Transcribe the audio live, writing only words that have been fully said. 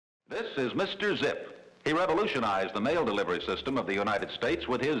This is Mr. Zip. He revolutionized the mail delivery system of the United States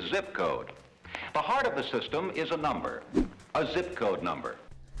with his zip code. The heart of the system is a number, a zip code number.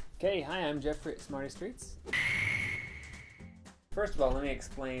 Okay, hi, I'm Jeffrey at SmartyStreets. First of all, let me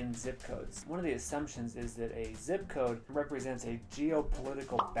explain zip codes. One of the assumptions is that a zip code represents a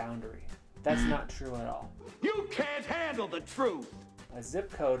geopolitical boundary. That's not true at all. You can't handle the truth! A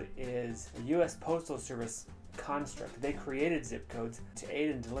zip code is a U.S. Postal Service construct. They created zip codes to aid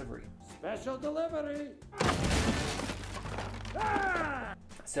in delivery. Special delivery!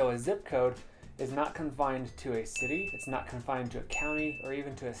 So a zip code is not confined to a city, it's not confined to a county, or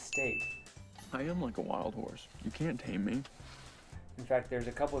even to a state. I am like a wild horse. You can't tame me. In fact, there's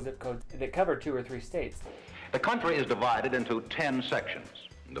a couple of zip codes that cover 2 or 3 states. The country is divided into 10 sections.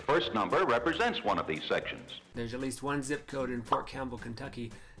 The first number represents one of these sections. There's at least one zip code in Fort Campbell,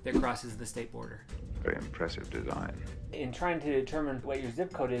 Kentucky that crosses the state border. Very impressive design. In trying to determine what your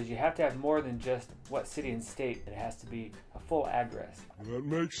zip code is, you have to have more than just what city and state. It has to be a full address. That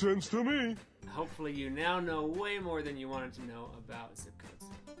makes sense to me. Hopefully you now know way more than you wanted to know about zip codes.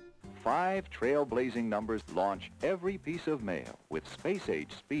 5 trailblazing numbers launch every piece of mail with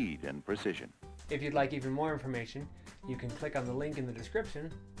space-age speed and precision. If you'd like even more information, you can click on the link in the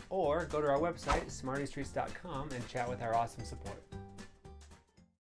description or go to our website, SmartyStreets.com, and chat with our awesome support.